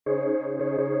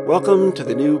Welcome to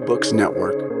the New Books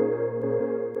Network.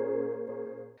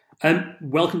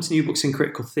 Welcome to New Books in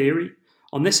Critical Theory.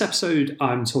 On this episode,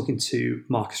 I'm talking to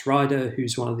Marcus Ryder,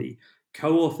 who's one of the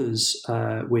co-authors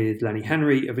with Lenny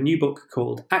Henry of a new book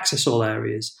called Access All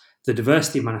Areas, The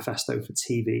Diversity Manifesto for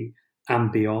TV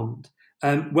and Beyond.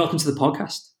 Welcome to the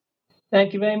podcast.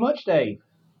 Thank you very much, Dave.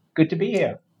 Good to be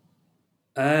here.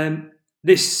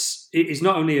 This is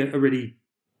not only a really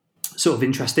sort of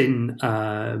interesting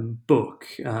book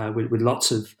with lots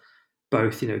of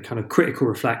both, kind of critical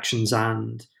reflections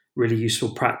and really useful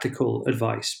practical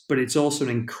advice, but it's also an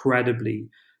incredibly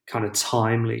kind of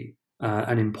timely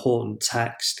and important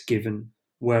text given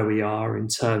where we are in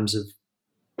terms of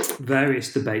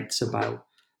various debates about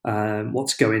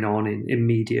what's going on in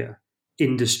media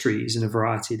industries in a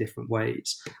variety of different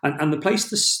ways. And the place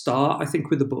to start, I think,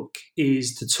 with the book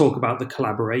is to talk about the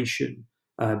collaboration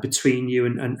between you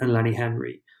and Lenny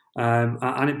Henry.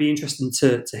 And it'd be interesting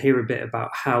to hear a bit about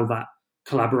how that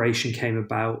collaboration came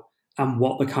about and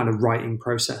what the kind of writing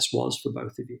process was for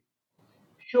both of you.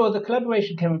 Sure, the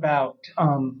collaboration came about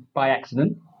by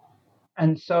accident.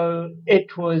 And so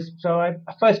I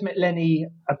first met Lenny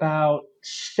about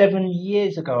 7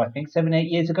 years ago, I think, 8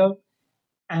 years ago.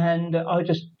 And I was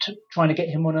just trying to get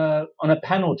him on a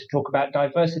panel to talk about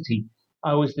diversity.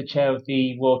 I was the chair of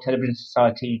the Royal Television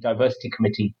Society Diversity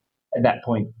Committee at that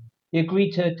point. He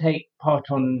agreed to take part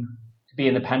to be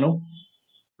in the panel.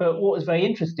 But what was very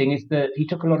interesting is that he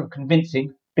took a lot of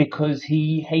convincing because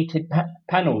he hated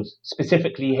panels.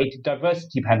 Specifically, he hated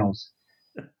diversity panels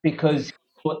because he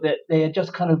thought that they are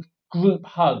just kind of group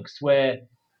hugs where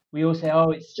we all say,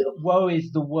 "Oh, woe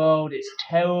is the world. It's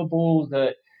terrible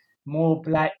that more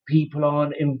black people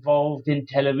aren't involved in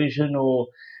television or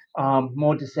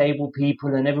more disabled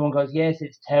people," and everyone goes, "Yes,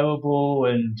 it's terrible,"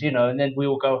 and then we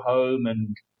all go home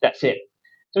and that's it.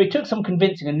 So he took some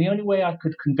convincing, and the only way I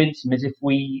could convince him is if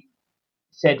we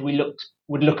said we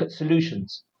would look at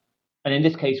solutions, and in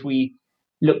this case we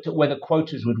looked at whether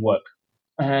quotas would work,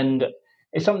 and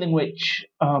it's something which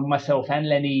myself and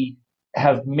Lenny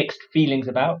have mixed feelings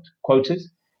about quotas,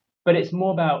 but it's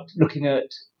more about looking at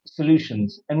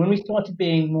solutions. And when we started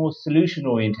being more solution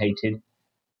orientated,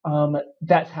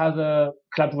 that's how the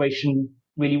collaboration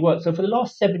really works. So for the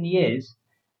last 7 years,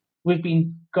 we've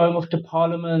been going off to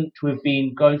Parliament, we've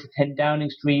been going to 10 Downing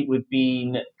Street, we've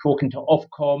been talking to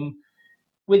Ofcom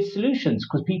with solutions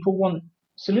because people want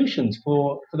solutions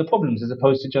for the problems as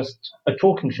opposed to just a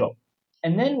talking shop.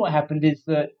 And then what happened is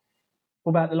that for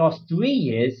about the last 3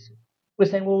 years, we're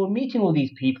saying, well, we're meeting all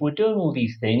these people, we're doing all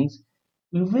these things.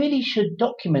 We really should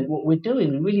document what we're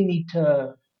doing. We really need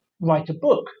to write a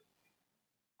book.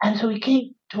 And so we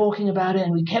keep talking about it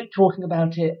and we kept talking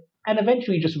about it. And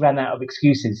eventually we just ran out of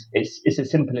excuses. It's as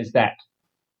simple as that.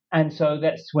 And so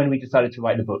that's when we decided to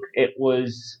write the book.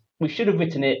 We should have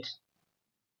written it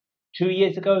 2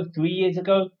 years ago, 3 years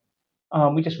ago.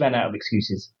 We just ran out of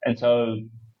excuses. And so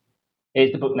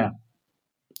here's the book now.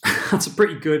 That's a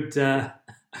pretty good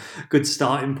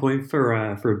starting point for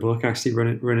a book, actually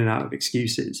running out of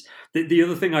excuses. The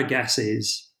other thing, I guess,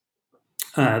 is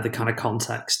the kind of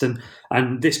context,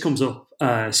 and this comes up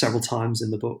several times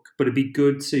in the book, but it'd be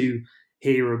good to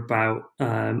hear about,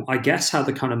 I guess, how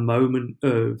the kind of moment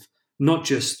of not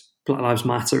just Black Lives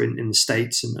Matter in the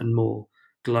States and more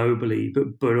globally,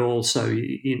 but also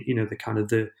the kind of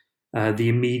the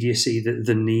immediacy,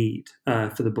 the need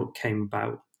for the book came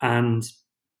about. And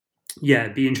yeah,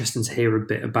 it'd be interesting to hear a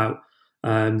bit about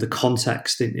the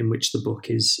context in which the book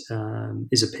is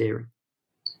appearing.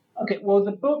 Okay, well,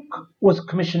 the book was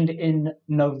commissioned in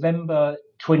November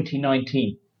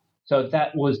 2019. So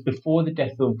that was before the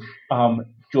death of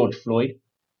George Floyd,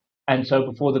 and so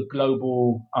before the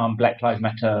global Black Lives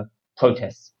Matter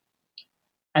protests.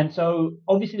 And so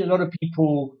obviously a lot of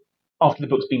people, after the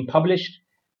book's been published,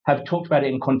 have talked about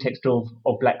it in context of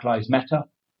Black Lives Matter.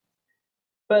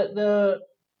 But the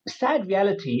sad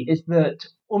reality is that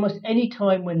almost any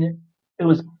time when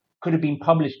could have been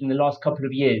published in the last couple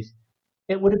of years,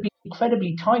 it would have been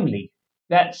incredibly timely.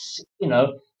 That's,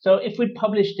 so if we'd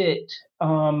published it,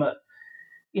 3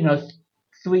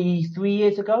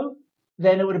 years ago,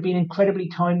 then it would have been incredibly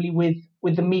timely with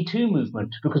the Me Too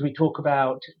movement, because we talk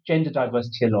about gender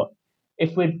diversity a lot.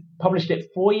 If we'd published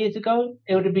it 4 years ago,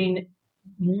 it would have been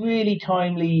really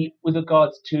timely with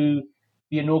regards to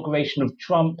the inauguration of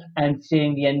Trump and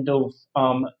seeing the end of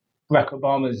Barack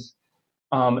Obama's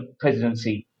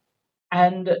presidency.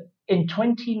 And in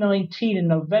 2019, in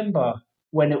November,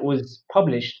 when it was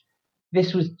published,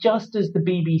 this was just as the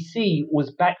BBC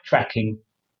was backtracking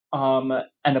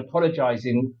and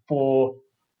apologizing for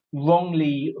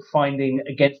wrongly finding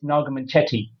against Naga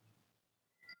Munchetty.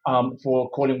 for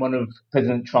calling one of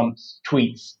President Trump's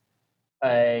tweets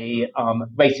a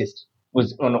racist,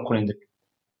 or not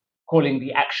calling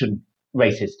the action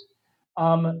racist.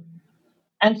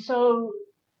 And so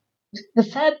the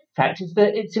sad fact is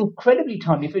that it's incredibly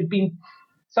timely. If it had been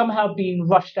somehow been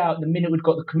rushed out the minute we'd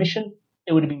got the commission,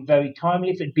 it would have been very timely.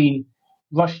 If it had been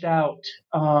rushed out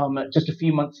just a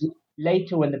few months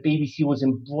later when the BBC was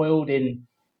embroiled in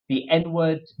the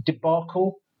N-word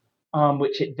debacle,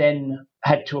 which it then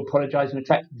had to apologise and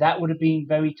retract, that would have been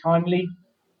very timely.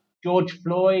 George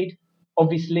Floyd,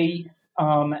 obviously,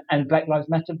 and Black Lives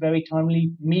Matter, very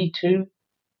timely. Me Too,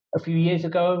 a few years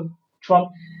ago. Trump.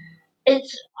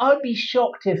 I'd be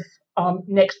shocked if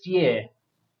next year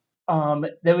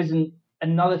there isn't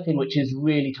another thing which is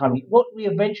really timely. What we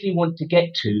eventually want to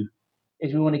get to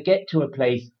is we want to get to a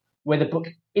place where the book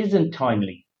isn't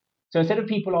timely. So instead of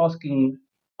people asking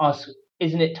us,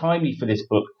 isn't it timely for this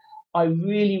book? I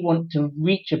really want to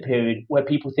reach a period where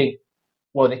people think,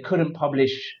 well, they couldn't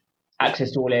publish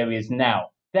Access to All Areas now.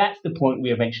 That's the point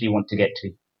we eventually want to get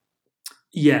to.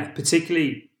 Yeah,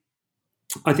 particularly,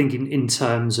 I think in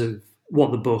terms of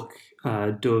what the book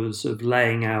does of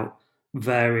laying out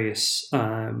various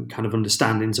kind of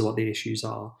understandings of what the issues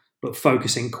are, but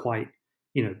focusing quite,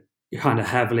 kind of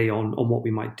heavily on what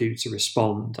we might do to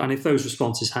respond. And if those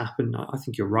responses happen, I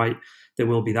think you're right. There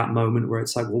will be that moment where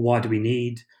it's like, well, why do we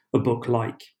need a book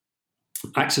like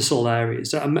Access All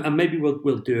Areas? And maybe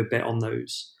we'll do a bit on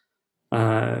those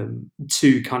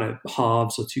two kind of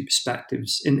halves or two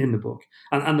perspectives in the book.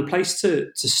 And the place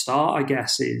to start, I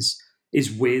guess,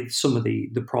 is with some of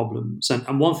the problems.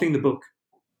 And one thing the book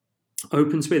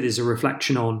opens with is a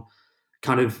reflection on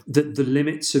kind of the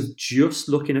limits of just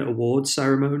looking at award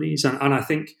ceremonies. And I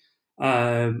think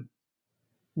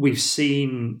we've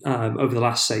seen over the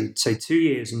last, say 2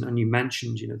 years, and you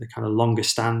mentioned, the kind of longer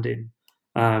standing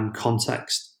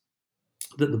context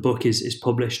that the book is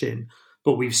published in.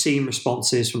 But we've seen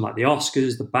responses from like the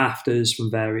Oscars, the BAFTAs,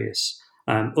 from various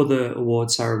other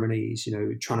award ceremonies,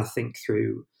 trying to think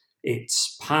through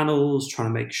its panels, trying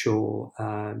to make sure,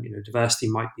 diversity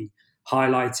might be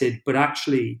highlighted. But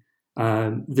actually,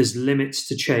 there's limits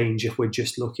to change if we're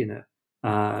just looking at,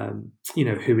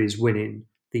 who is winning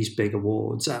these big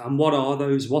awards. And what are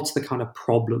those? What's the kind of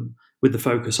problem with the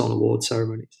focus on award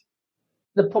ceremonies?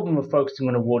 The problem with focusing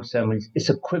on award ceremonies is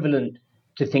equivalent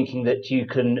to thinking that you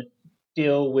can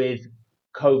deal with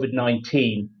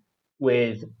COVID-19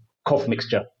 with cough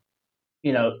mixture.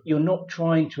 You're not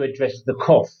trying to address the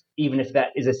cough, even if that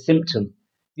is a symptom.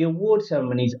 The award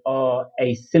ceremonies are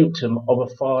a symptom of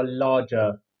a far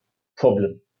larger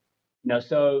problem.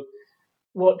 So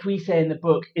what we say in the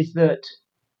book is that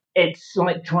it's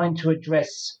like trying to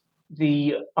address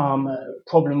the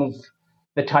problem of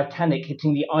the Titanic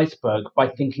hitting the iceberg by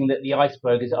thinking that the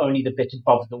iceberg is only the bit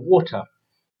above the water.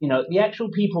 The actual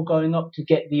people going up to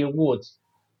get the awards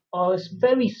are a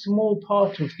very small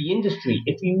part of the industry.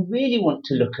 If you really want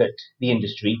to look at the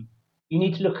industry, you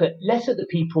need to look less at the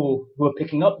people who are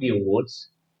picking up the awards,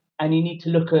 and you need to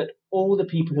look at all the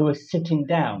people who are sitting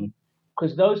down,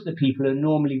 because those are the people who are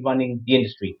normally running the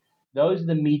industry. Those are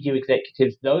the media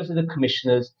executives, those are the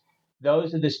commissioners,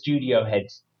 those are the studio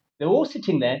heads. They're all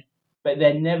sitting there, but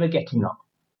they're never getting up,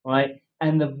 right?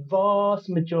 And the vast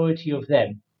majority of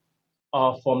them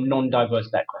are from non-diverse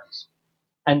backgrounds.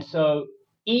 And so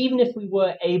even if we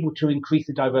were able to increase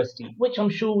the diversity, which I'm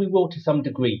sure we will to some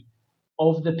degree,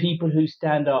 of the people who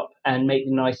stand up and make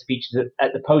the nice speeches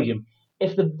at the podium,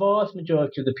 if the vast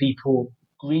majority of the people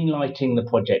greenlighting the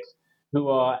projects, who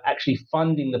are actually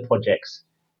funding the projects,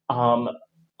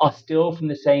 are still from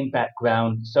the same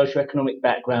background, socioeconomic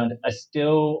background, are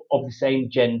still of the same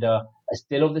gender, are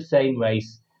still of the same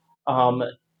race,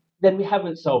 then we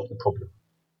haven't solved the problem.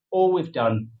 All we've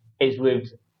done is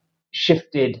we've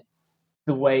shifted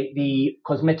the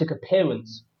cosmetic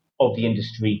appearance of the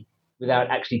industry without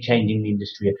actually changing the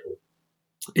industry at all.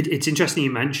 It's interesting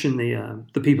you mentioned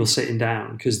the people sitting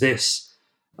down, because this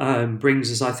brings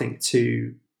us, I think,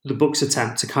 to the book's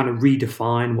attempt to kind of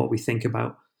redefine what we think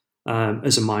about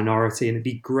as a minority. And it'd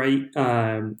be great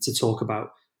to talk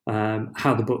about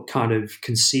how the book kind of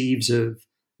conceives of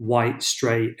white,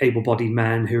 straight, able-bodied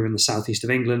men who are in the southeast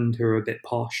of England, who are a bit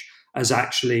posh, as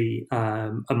actually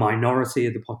a minority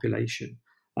of the population,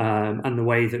 and the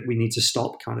way that we need to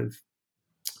stop kind of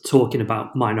talking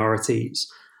about minorities.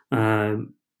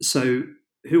 So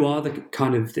who are the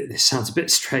kind of, this sounds a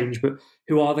bit strange, but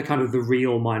who are the kind of the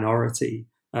real minority?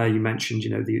 You mentioned,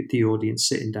 the audience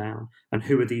sitting down, and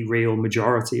who are the real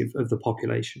majority of the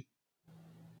population?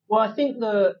 Well, I think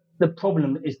the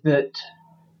problem is that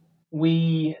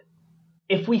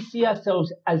if we see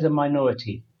ourselves as a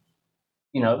minority,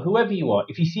 whoever you are,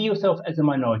 if you see yourself as a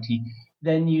minority,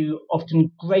 then you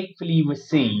often gratefully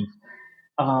receive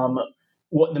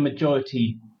what the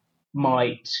majority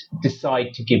might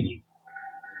decide to give you.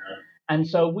 And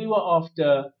so we were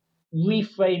after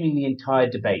reframing the entire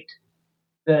debate.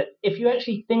 That if you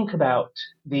actually think about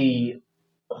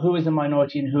who is a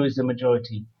minority and who is a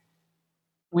majority,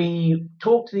 we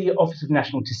talk to the Office of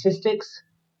National Statistics,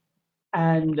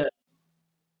 and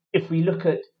if we look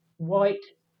at white,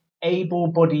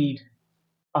 able-bodied,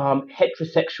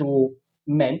 heterosexual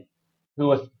men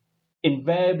who are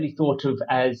invariably thought of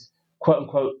as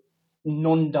quote-unquote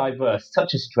non-diverse,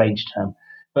 such a strange term,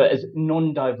 but as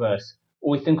non-diverse,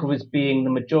 or we think of as being the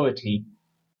majority,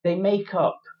 they make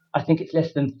up, I think it's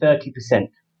less than 30%,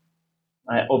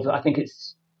 I think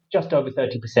it's just over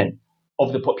 30%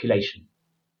 of the population,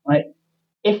 right?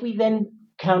 If we then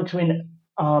counter in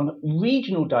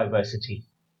regional diversity,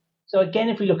 so again,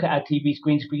 if we look at our TV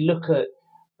screens, if we look at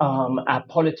our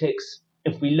politics,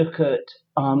 if we look at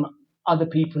other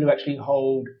people who actually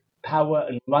hold power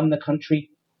and run the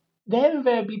country, they're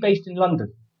invariably based in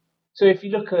London. So if you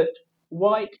look at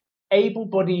white,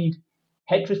 able-bodied,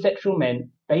 heterosexual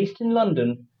men based in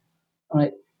London,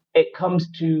 right, it comes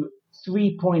to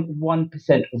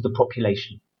 3.1% of the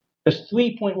population. Just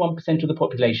 3.1% of the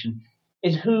population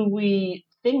is who we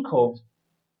think of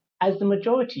as the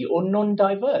majority or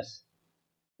non-diverse.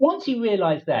 Once you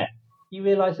realize that, you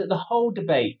realize that the whole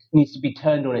debate needs to be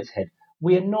turned on its head.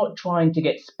 We are not trying to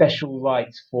get special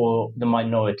rights for the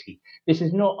minority. This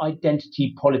is not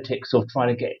identity politics of trying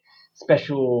to get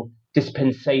special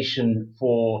dispensation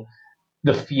for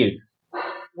the few.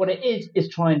 What it is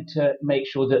trying to make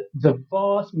sure that the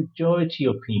vast majority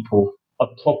of people are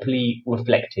properly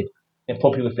reflected. They're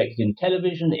properly reflected in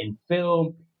television, in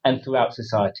film, and throughout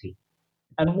society.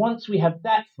 And once we have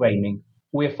that framing,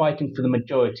 we're fighting for the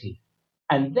majority.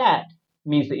 And that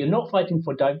means that you're not fighting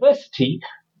for diversity,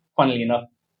 funnily enough,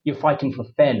 you're fighting for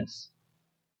fairness.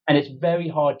 And it's very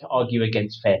hard to argue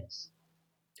against fairness.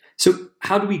 So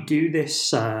how do we do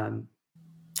this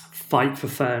fight for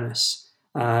fairness?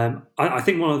 I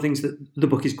think one of the things that the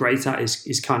book is great at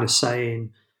is kind of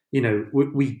saying,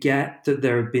 we get that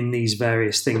there have been these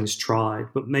various things tried,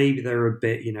 but maybe they're a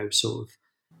bit, sort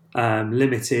of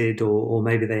limited, or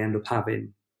maybe they end up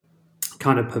having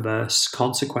kind of perverse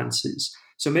consequences.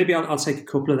 So maybe I'll take a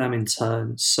couple of them in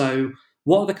turn. So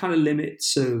what are the kind of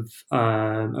limits of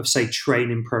say,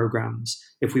 training programs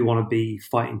if we want to be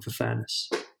fighting for fairness?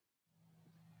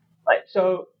 Right.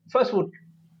 So first of all,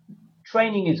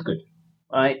 training is good.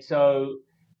 Right. So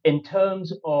in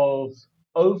terms of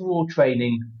overall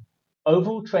training,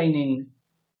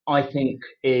 I think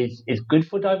is good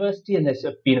for diversity, and there's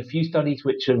been a few studies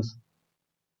which have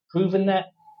proven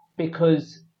that,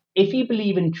 because if you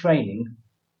believe in training,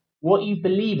 what you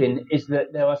believe in is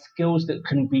that there are skills that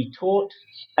can be taught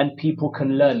and people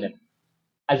can learn them,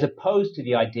 as opposed to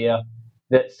the idea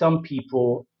that some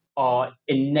people are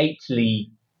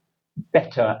innately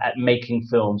better at making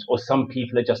films, or some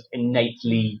people are just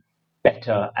innately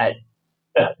better at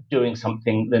doing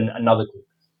something than another group,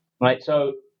 right?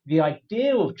 So the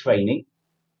idea of training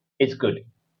is good,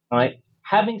 right?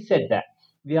 Having said that,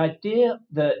 the idea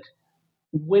that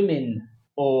women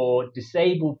or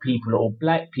disabled people or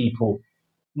black people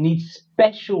need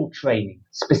special training,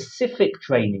 specific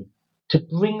training, to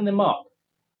bring them up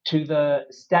to the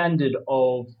standard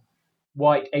of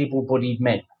white able-bodied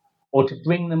men, or to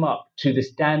bring them up to the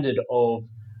standard of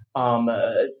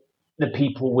the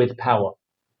people with power.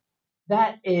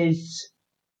 That is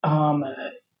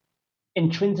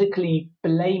intrinsically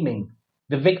blaming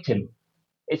the victim.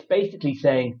 It's basically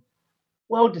saying,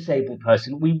 well, disabled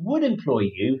person, we would employ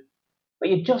you, but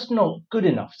you're just not good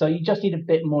enough, so you just need a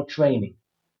bit more training.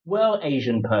 Well,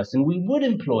 Asian person, we would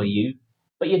employ you,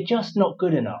 but you're just not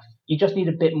good enough. You just need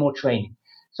a bit more training.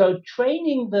 So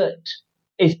training that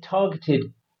is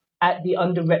targeted at the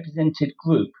underrepresented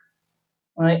group,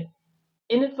 right,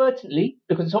 inadvertently,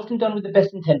 because it's often done with the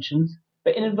best intentions,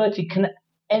 but inadvertently can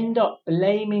end up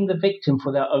blaming the victim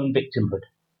for their own victimhood.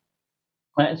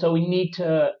 Right? And so we need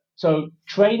to, so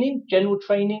training, general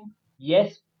training,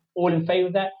 yes, all in favor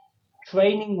of that.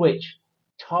 Training which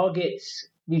targets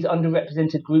these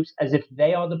underrepresented groups as if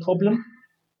they are the problem,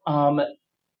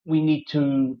 we need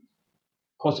to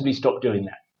possibly stop doing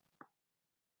that.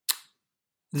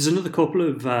 There's another couple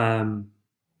of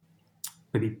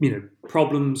maybe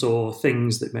problems or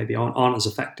things that maybe aren't as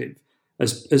effective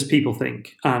as people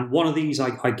think. And one of these,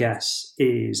 I guess,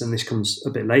 is, and this comes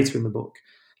a bit later in the book,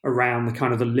 around the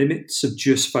kind of the limits of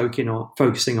just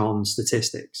focusing on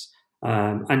statistics.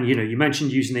 And you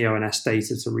mentioned using the ONS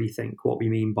data to rethink what we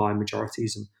mean by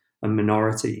majorities and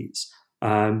minorities.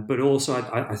 But also,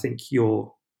 I think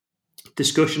your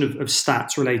discussion of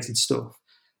stats related stuff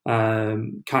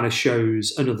kind of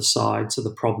shows another side to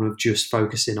the problem of just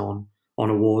focusing on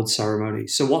awards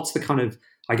ceremonies. So what's the kind of,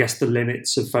 I guess, the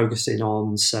limits of focusing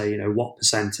on, say, what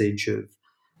percentage of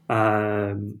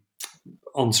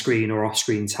on-screen or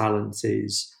off-screen talent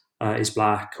is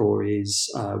black, or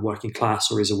is working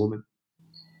class, or is a woman?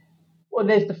 Well,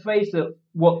 there's the phrase that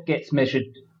what gets measured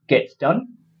gets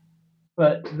done,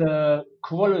 but the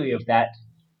corollary of that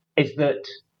is that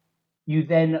you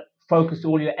then focus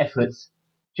all your efforts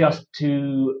just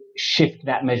to shift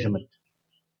that measurement,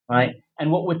 right?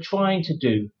 And what we're trying to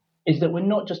do is that we're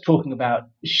not just talking about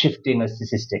shifting a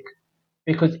statistic,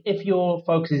 because if your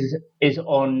focus is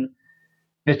on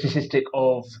the statistic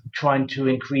of trying to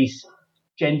increase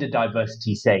gender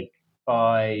diversity, say,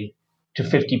 to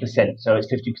 50%, so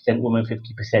it's 50% women,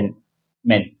 50%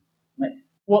 men, right?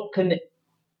 What can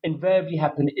invariably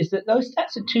happen is that those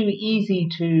stats are too easy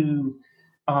to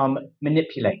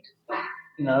manipulate,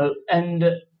 and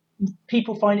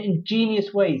people find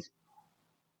ingenious ways,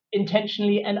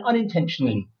 intentionally and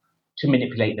unintentionally, to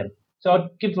manipulate them. So I'll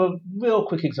give a real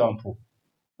quick example,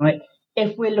 right?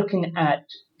 If we're looking at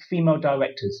female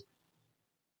directors,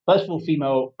 first of all,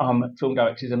 female film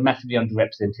directors are massively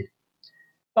underrepresented.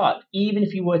 But even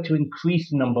if you were to increase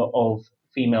the number of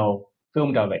female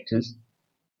film directors,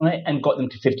 right, and got them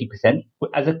to 50%,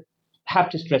 as I have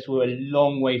to stress, we're a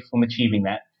long way from achieving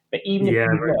that. But even if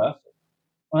we were,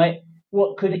 right,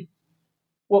 what could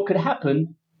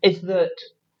happen is that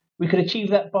we could achieve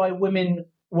that by women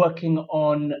working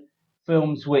on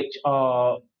films which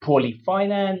are poorly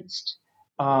financed,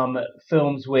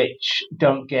 films which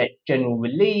don't get general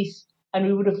release, and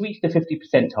we would have reached the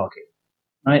 50% target,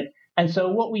 right? And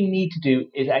so what we need to do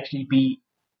is actually be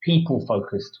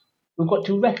people-focused. We've got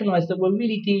to recognize that we're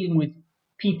really dealing with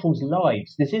people's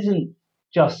lives. This isn't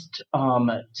just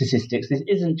statistics. This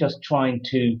isn't just trying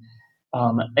to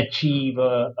achieve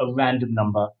a random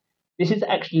number. This is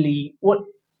actually what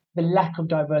the lack of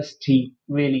diversity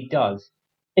really does,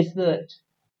 is that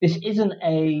this isn't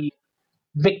a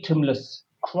victimless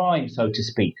crime, so to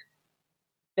speak.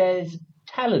 There's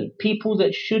talent, people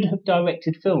that should have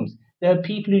directed films. There are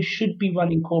people who should be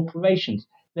running corporations.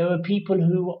 There are people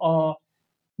who are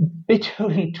bitter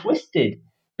and twisted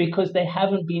because they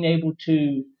haven't been able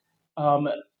to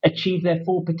achieve their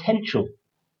full potential,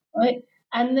 right?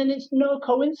 And then it's no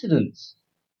coincidence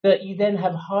that you then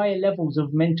have higher levels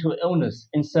of mental illness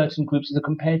in certain groups as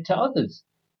compared to others.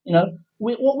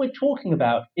 What we're talking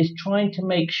about is trying to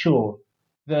make sure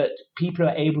that people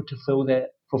are able to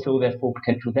fulfill their full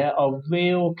potential. There are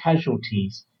real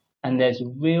casualties and there's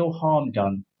real harm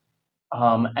done,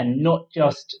 and not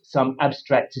just some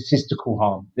abstract statistical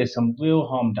harm. There's some real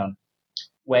harm done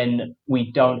when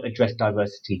we don't address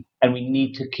diversity, and we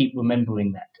need to keep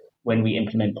remembering that when we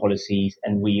implement policies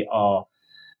and we are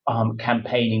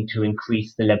campaigning to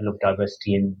increase the level of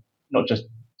diversity in not just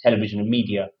television and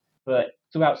media, but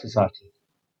throughout society.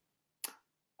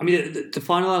 I mean, the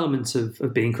final element of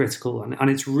being critical, and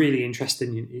it's really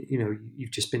interesting,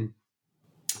 you've just been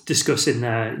discussing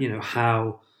there,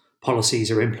 how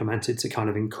policies are implemented to kind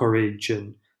of encourage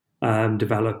and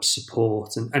develop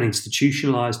support and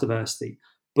institutionalize diversity.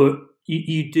 But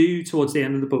you do, towards the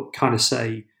end of the book, kind of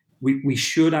say we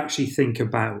should actually think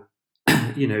about,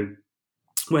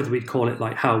 whether we'd call it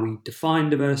like how we define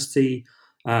diversity,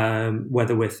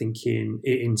 whether we're thinking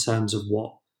in terms of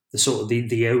what the sort of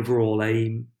the overall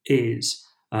aim is.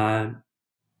 And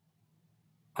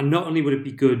not only would it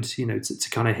be good, to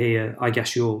kind of hear, I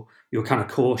guess, your kind of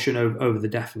caution over the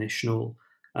definitional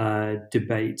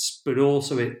debates, but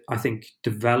also it, I think,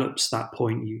 develops that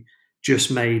point you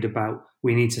just made about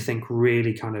we need to think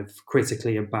really kind of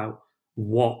critically about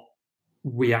what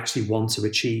we actually want to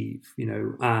achieve,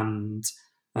 and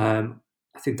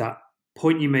I think that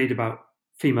point you made about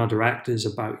female directors,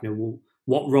 about,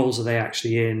 what roles are they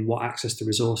actually in, what access to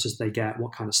resources they get,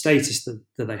 what kind of status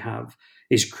that they have,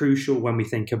 is crucial when we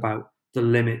think about the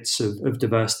limits of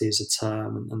diversity as a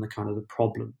term and the kind of the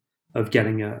problem of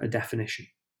getting a definition.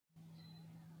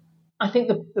 I think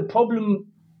the problem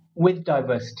with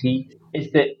diversity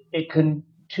is that it can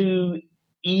too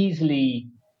easily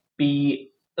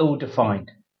be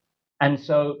ill-defined. And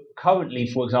so currently,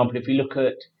 for example, if you look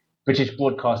at British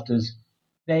broadcasters,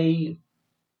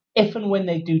 if and when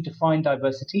they do define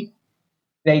diversity,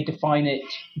 they define it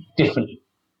differently.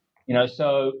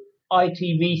 So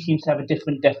ITV seems to have a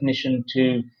different definition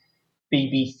to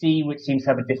BBC, which seems to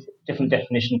have a different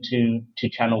definition to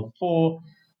Channel 4.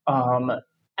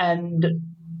 And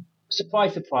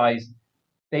surprise, surprise,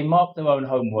 they mark their own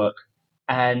homework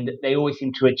and they always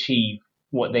seem to achieve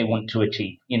what they want to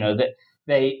achieve. That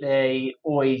they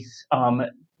always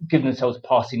give themselves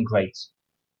passing grades.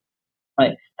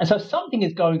 Right? And so something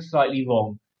is going slightly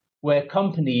wrong where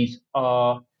companies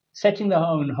are setting their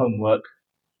own homework,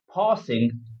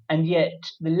 passing, and yet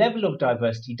the level of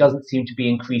diversity doesn't seem to be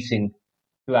increasing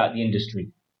throughout the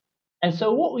industry. And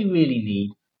so what we really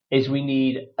need is we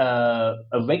need a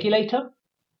regulator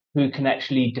who can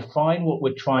actually define what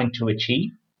we're trying to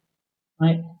achieve,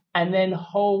 right? And then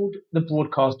hold the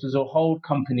broadcasters or hold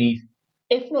companies,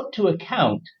 if not to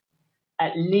account,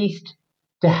 at least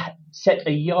to set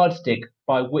a yardstick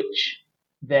by which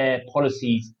their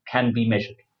policies can be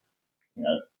measured.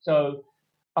 So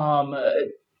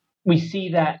we see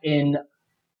that in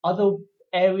other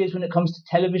areas when it comes to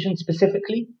television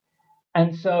specifically.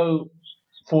 And so,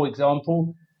 for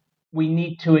example, we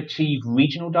need to achieve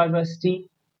regional diversity.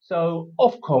 So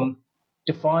Ofcom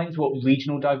defines what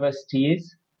regional diversity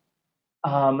is,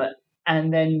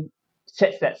 and then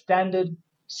sets that standard,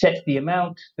 sets the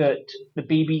amount that the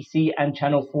BBC and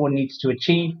Channel 4 needs to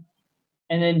achieve,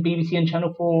 and then BBC and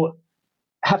Channel 4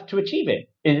 have to achieve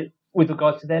it with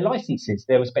regards to their licenses,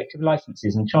 their respective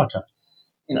licenses and charter.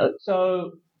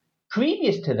 So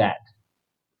previous to that,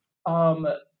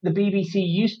 the BBC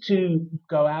used to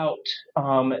go out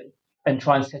and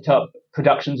try and set up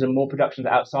productions and more productions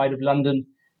outside of London,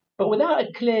 but without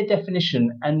a clear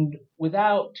definition and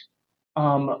without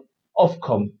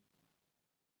Ofcom,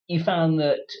 you found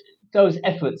that those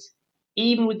efforts,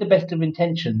 even with the best of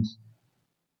intentions,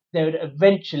 they would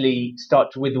eventually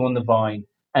start to wither on the vine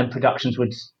and productions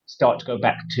would start to go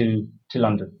back to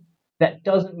London. That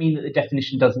doesn't mean that the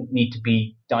definition doesn't need to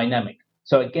be dynamic.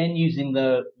 So again, using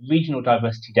the regional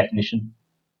diversity definition,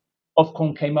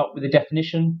 Ofcom came up with a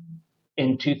definition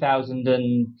in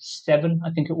 2007, I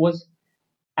think it was,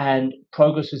 and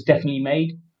progress was definitely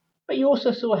made. But you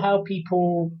also saw how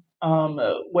people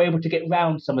were able to get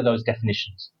around some of those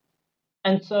definitions.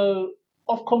 And so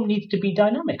Ofcom needs to be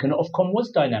dynamic, and Ofcom was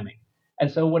dynamic.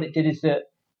 And so what it did is that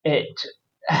it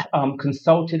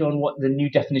consulted on what the new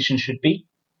definition should be.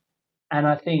 And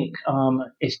I think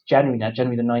it's January now,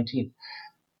 January the 19th.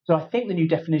 So I think the new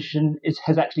definition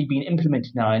has actually been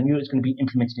implemented now. I knew it was going to be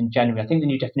implemented in January. I think the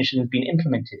new definition has been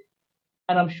implemented.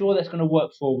 And I'm sure that's going to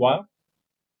work for a while.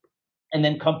 And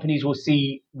then companies will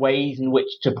see ways in which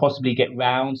to possibly get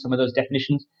round some of those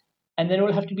definitions. And then it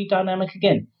will have to be dynamic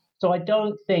again. So I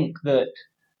don't think that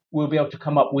we'll be able to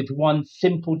come up with one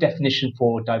simple definition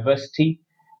for diversity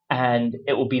and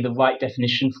it will be the right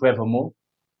definition forevermore.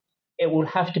 It will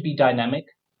have to be dynamic,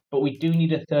 but we do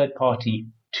need a third party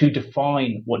to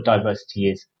define what diversity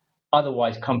is.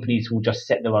 Otherwise, companies will just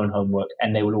set their own homework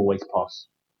and they will always pass.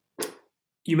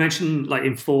 You mentioned like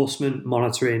enforcement,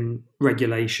 monitoring,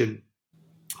 regulation.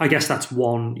 I guess that's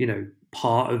one,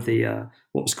 part of the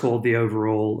what was called the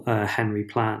overall Henry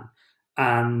Plan,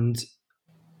 and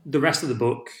the rest of the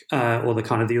book, or the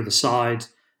kind of the other side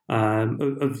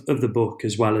of the book,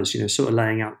 as well as sort of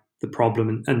laying out the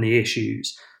problem and the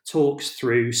issues, talks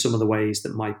through some of the ways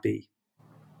that might be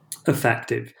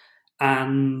effective.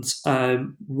 And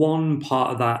one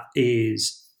part of that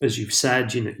is, as you've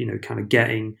said, kind of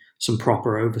getting some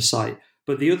proper oversight.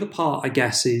 But the other part, I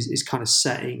guess, is kind of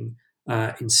setting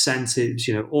incentives,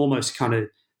 almost kind of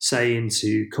saying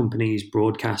to companies,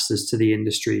 broadcasters, to the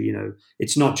industry,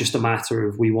 it's not just a matter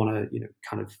of we want to,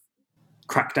 kind of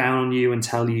crack down on you and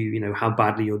tell you, how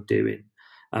badly you're doing.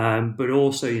 But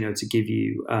also, to give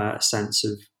you a sense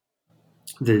of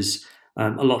there's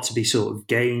a lot to be sort of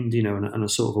gained, and a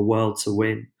sort of a world to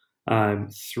win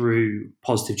through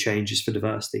positive changes for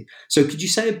diversity. So could you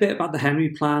say a bit about the Henry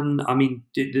Plan? I mean,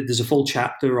 there's a full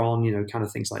chapter on, kind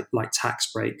of things like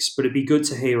tax breaks, but it'd be good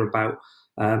to hear about,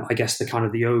 I guess, the kind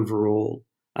of the overall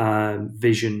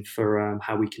vision for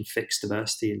how we can fix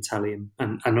diversity in telly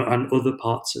and other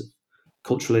parts of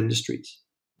cultural industries.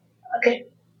 Okay,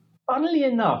 funnily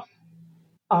enough,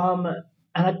 and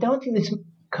I don't think this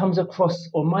comes across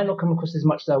or might not come across as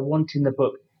much as I want in the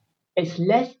book. It's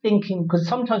less thinking, because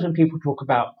sometimes when people talk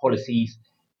about policies,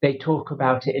 they talk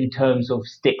about it in terms of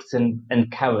sticks and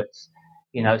carrots,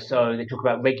 so they talk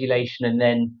about regulation and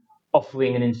then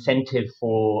offering an incentive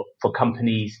for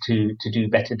companies to do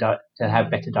better, to have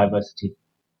better diversity.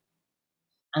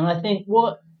 And I think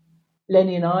what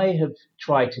Lenny and I have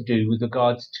tried to do with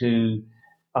regards to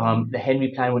the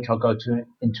Henry Plan, which I'll go into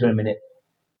in a minute,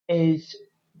 is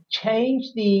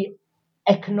change the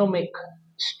economic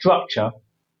structure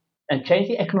and change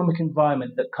the economic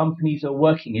environment that companies are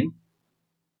working in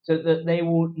so that they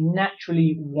will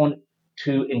naturally want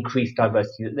to increase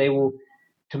diversity, that they will,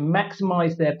 to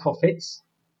maximize their profits,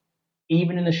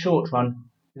 even in the short run,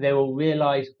 they will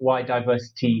realize why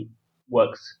diversity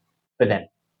works for them.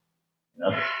 You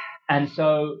know? And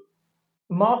so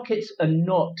markets are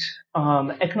not,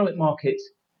 economic markets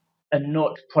are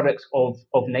not products of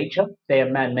nature. They are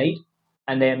man-made,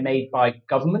 and they are made by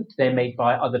government. They're made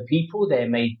by other people. They're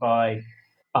made by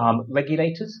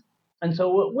regulators. And so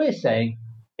what we're saying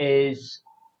is,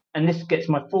 and this gets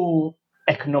my full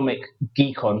economic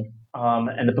geek on,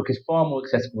 and the book is far more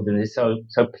accessible than this. So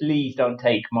please don't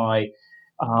take my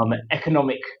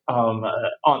economic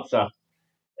answer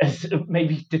as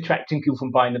maybe detracting people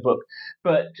from buying the book.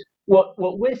 But what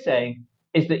we're saying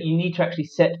is that you need to actually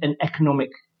set an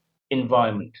economic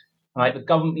environment. Right? The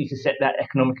government needs to set that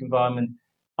economic environment.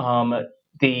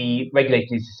 The regulator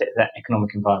needs to set that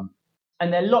economic environment.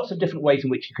 And there are lots of different ways in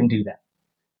which you can do that.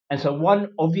 And so one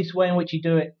obvious way in which you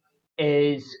do it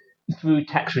is through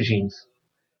tax regimes.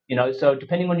 So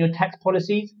depending on your tax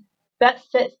policies, that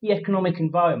sets the economic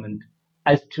environment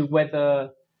as to whether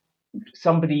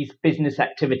somebody's business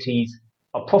activities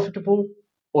are profitable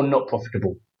or not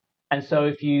profitable. And so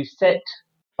if you set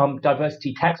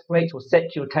diversity tax breaks, or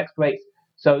set your tax breaks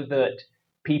so that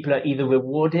people are either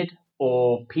rewarded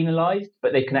or penalized,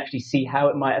 but they can actually see how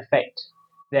it might affect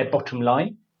their bottom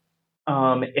line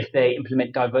if they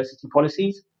implement diversity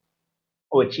policies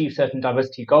or achieve certain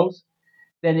diversity goals,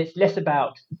 then it's less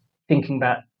about thinking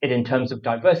about it in terms of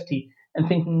diversity and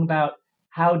thinking about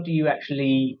how do you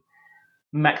actually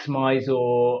maximize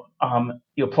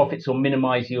your profits or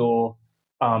minimize your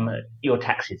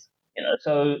taxes.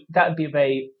 So that would be a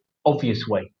very obvious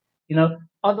way.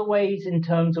 Other ways in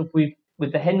terms of with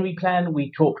the Henry Plan,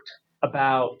 we talked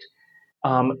about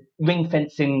ring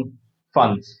fencing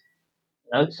funds.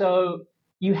 So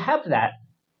you have that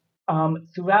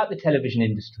throughout the television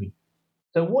industry.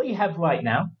 So what you have right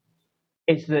now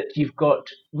is that you've got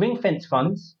ring fence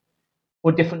funds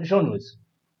for different genres.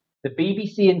 The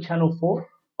BBC and Channel 4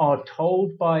 are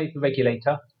told by the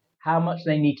regulator how much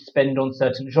they need to spend on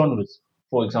certain genres,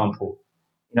 for example.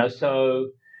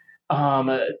 So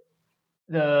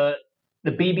the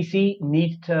BBC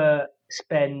needs to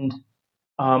spend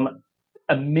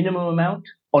a minimum amount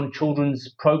on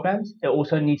children's programs. It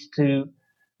also needs to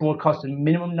broadcast a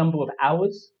minimum number of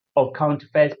hours of current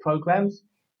affairs programs.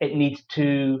 It needs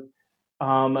to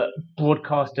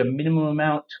broadcast a minimum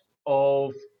amount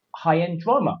of high-end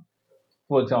drama,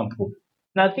 for example.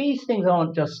 Now, these things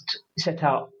aren't just set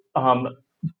out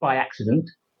by accident.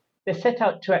 They're set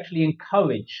out to actually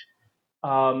encourage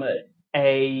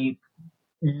a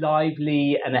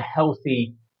lively and a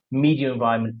healthy media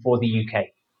environment for the UK.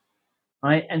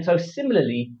 Right? And so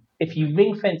similarly, if you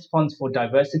ring-fence funds for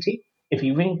diversity, if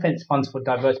you ring-fence funds for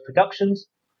diverse productions,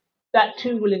 that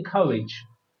too will encourage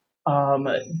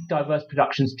diverse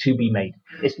productions to be made.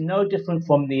 It's no different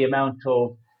from the amount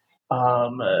of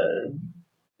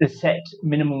the set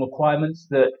minimum requirements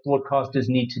that broadcasters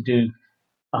need to do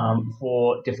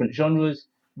for different genres,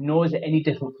 nor is it any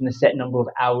different from the set number of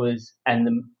hours and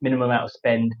the minimum amount of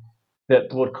spend that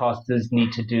broadcasters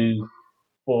need to do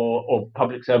or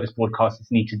public service broadcasters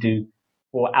need to do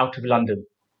for out of London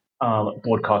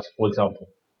broadcasts, for example.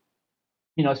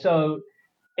 So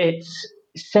it's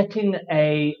setting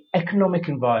a economic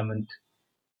environment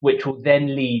which will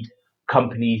then lead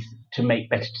companies to make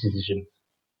better decisions.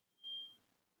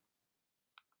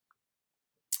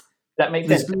 That makes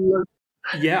sense.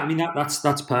 Yeah, I mean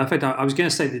that's perfect. I was going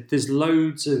to say that there's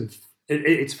loads of.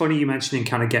 It's funny you mentioning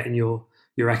kind of getting your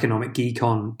economic geek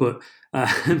on, but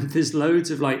there's loads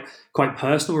of like quite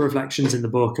personal reflections in the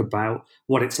book about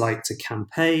what it's like to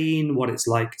campaign, what it's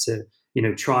like to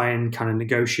try and kind of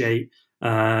negotiate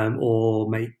or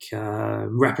make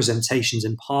representations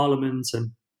in Parliament,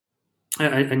 and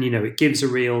it gives a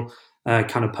real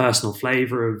kind of personal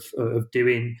flavour of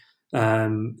doing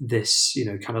this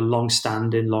kind of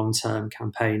long-standing, long-term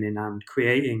campaigning and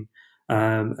creating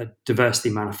a diversity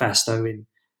manifesto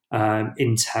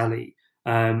in telly.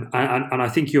 And I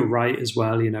think you're right as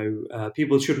well.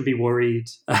 People shouldn't be worried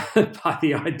by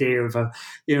the idea of a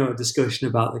discussion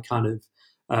about the kind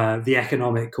of the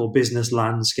economic or business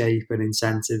landscape and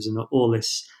incentives and all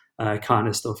this kind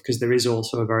of stuff, because there is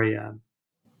also a very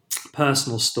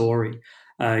personal story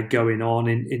going on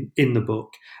in the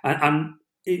book, and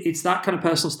it's that kind of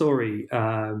personal story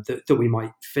that we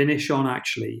might finish on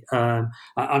actually.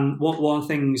 And one of the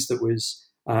things that was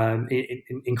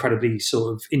incredibly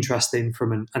sort of interesting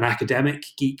from an academic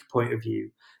geek point of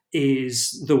view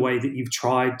is the way that you've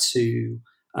tried to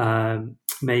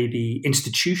maybe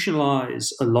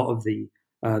institutionalize a lot of the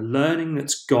learning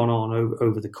that's gone on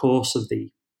over the course of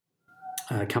the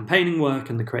campaigning work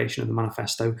and the creation of the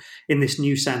manifesto in this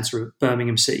new centre at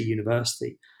Birmingham City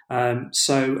University.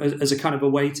 So as a kind of a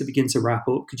way to begin to wrap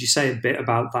up, could you say a bit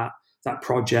about that that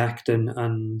project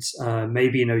and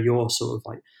maybe your sort of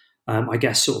like I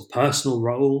guess sort of personal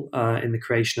role in the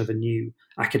creation of a new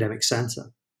academic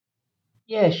centre.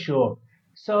 Yeah, sure.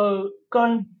 So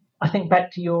going, I think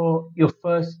back to your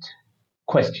first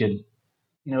question.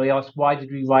 He asked, why did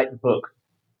we write the book?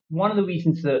 One of the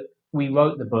reasons that we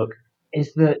wrote the book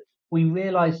is that we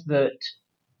realized that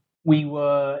we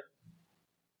were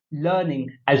learning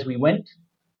as we went,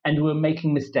 and we were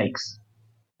making mistakes.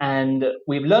 And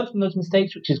we've learned from those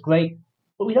mistakes, which is great,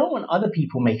 but we don't want other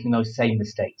people making those same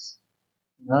mistakes.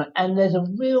 And there's a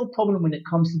real problem when it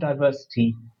comes to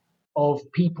diversity of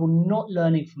people not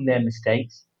learning from their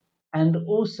mistakes, and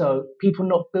also people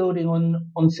not building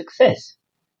on success.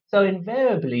 So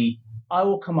invariably, I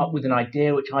will come up with an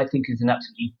idea which I think is an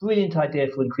absolutely brilliant idea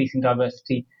for increasing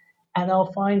diversity, and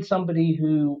I'll find somebody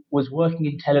who was working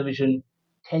in television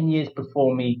 10 years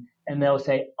before me, and they'll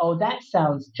say, oh, that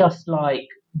sounds just like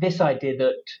this idea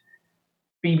that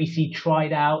BBC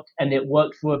tried out and it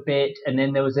worked for a bit, and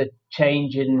then there was a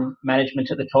change in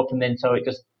management at the top, and then so it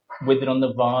just withered on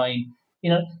the vine,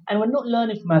 and we're not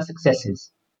learning from our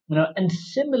successes, and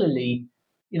similarly,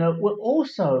 we're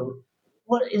also,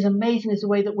 what is amazing is the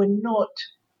way that we're not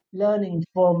learning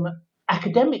from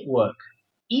academic work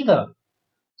either.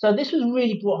 So this was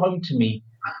really brought home to me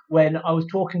when I was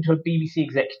talking to a BBC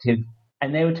executive,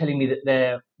 and they were telling me that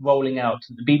they're rolling out,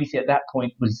 the BBC at that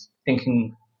point was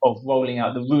thinking of rolling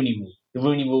out the Rooney Rule. The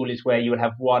Rooney Rule is where you would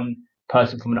have one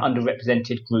person from an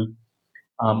underrepresented group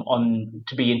on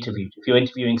to be interviewed. If you're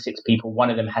interviewing 6 people, one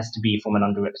of them has to be from an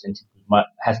underrepresented group,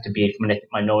 has to be from an ethnic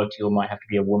minority, or might have to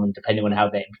be a woman, depending on how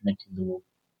they're implementing the rule.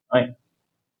 Right?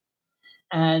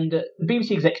 And the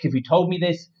BBC executive who told me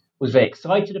this was very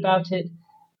excited about it.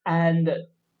 And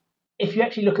if you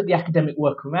actually look at the academic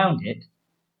work around it,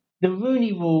 the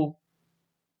Rooney Rule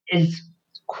is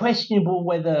questionable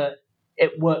whether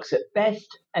it works at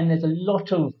best, and there's a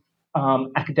lot of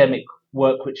academic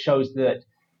work which shows that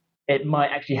it might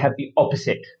actually have the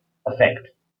opposite effect.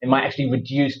 It might actually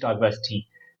reduce diversity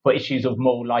for issues of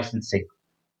moral licensing,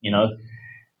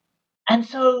 And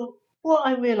so what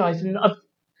I realized, and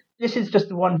this is just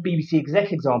the one BBC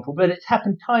exec example, but it's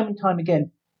happened time and time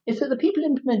again, is that the people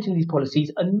implementing these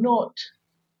policies are not,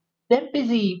 they're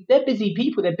busy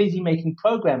people, they're busy making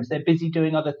programs, they're busy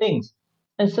doing other things.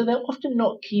 And so they're often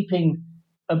not keeping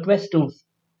abreast of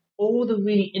all the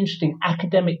really interesting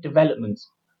academic developments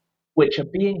which are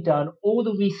being done, all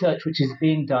the research which is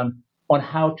being done on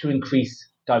how to increase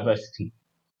diversity.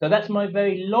 So that's my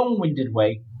very long-winded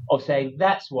way of saying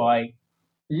that's why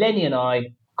Lenny and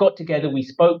I got together, we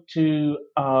spoke to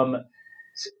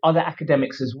other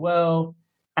academics as well,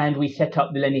 and we set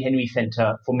up the Lenny Henry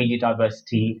Centre for Media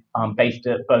Diversity based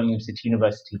at Birmingham City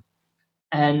University.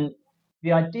 And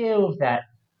the idea of that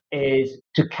is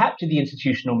to capture the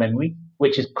institutional memory,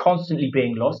 which is constantly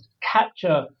being lost,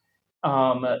 capture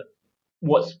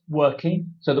what's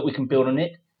working so that we can build on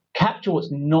it, capture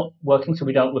what's not working so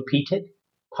we don't repeat it,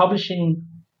 publishing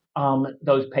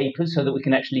those papers so that we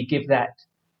can actually give that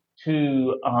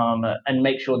to and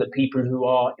make sure that people who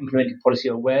are implementing policy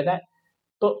are aware of that,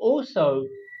 but also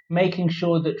making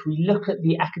sure that we look at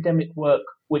the academic work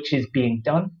which is being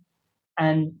done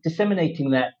and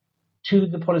disseminating that to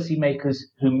the policymakers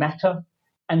who matter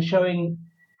and showing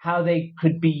how they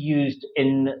could be used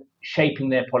in shaping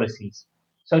their policies.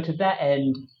 So to that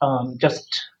end,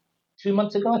 just 2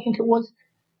 months ago, I think it was,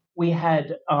 we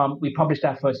published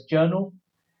our first journal,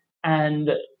 and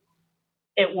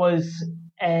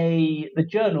the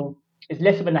journal is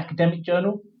less of an academic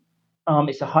journal.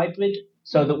 It's a hybrid,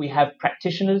 so that we have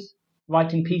practitioners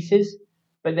writing pieces,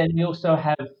 but then we also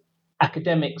have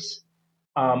academics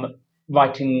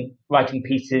writing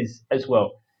pieces as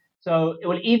well. So it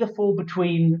will either fall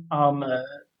between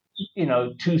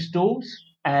two stools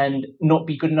and not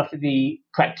be good enough for the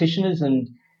practitioners and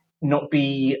not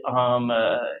be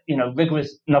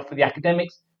rigorous enough for the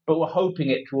academics, but we're hoping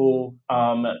it will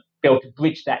be able to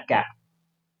bridge that gap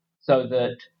so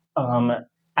that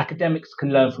academics can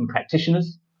learn from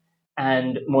practitioners,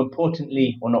 and more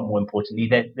importantly, or not more importantly,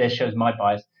 there shows my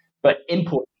bias, but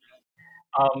importantly,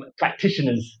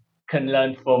 practitioners can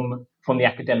learn from the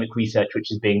academic research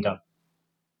which is being done.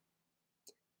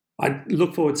 I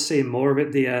look forward to seeing more of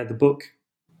it. The book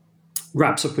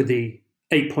wraps up with the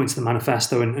 8 points of the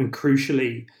manifesto, and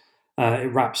crucially,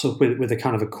 it wraps up with a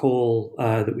kind of a call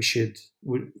that we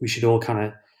should all kind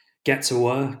of get to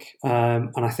work,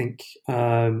 and I think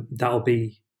that'll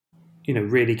be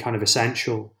really kind of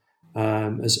essential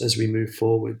as we move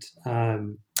forward,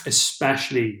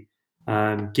 especially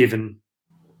given,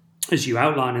 as you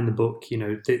outline in the book,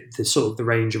 the sort of the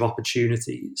range of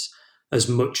opportunities as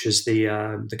much as the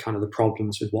kind of the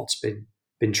problems with what's been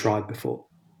tried before.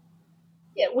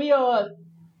 Yeah, we are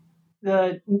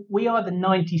the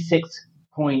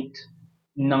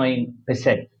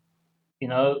 96.9%.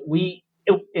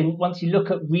 Once you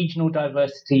look at regional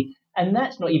diversity, and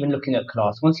that's not even looking at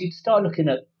class. Once you start looking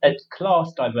at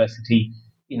class diversity,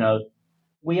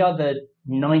 we are the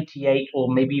 98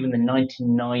 or maybe even the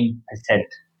 99%.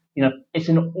 It's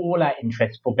an all-out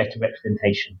interest for better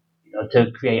representation,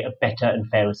 to create a better and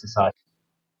fairer society.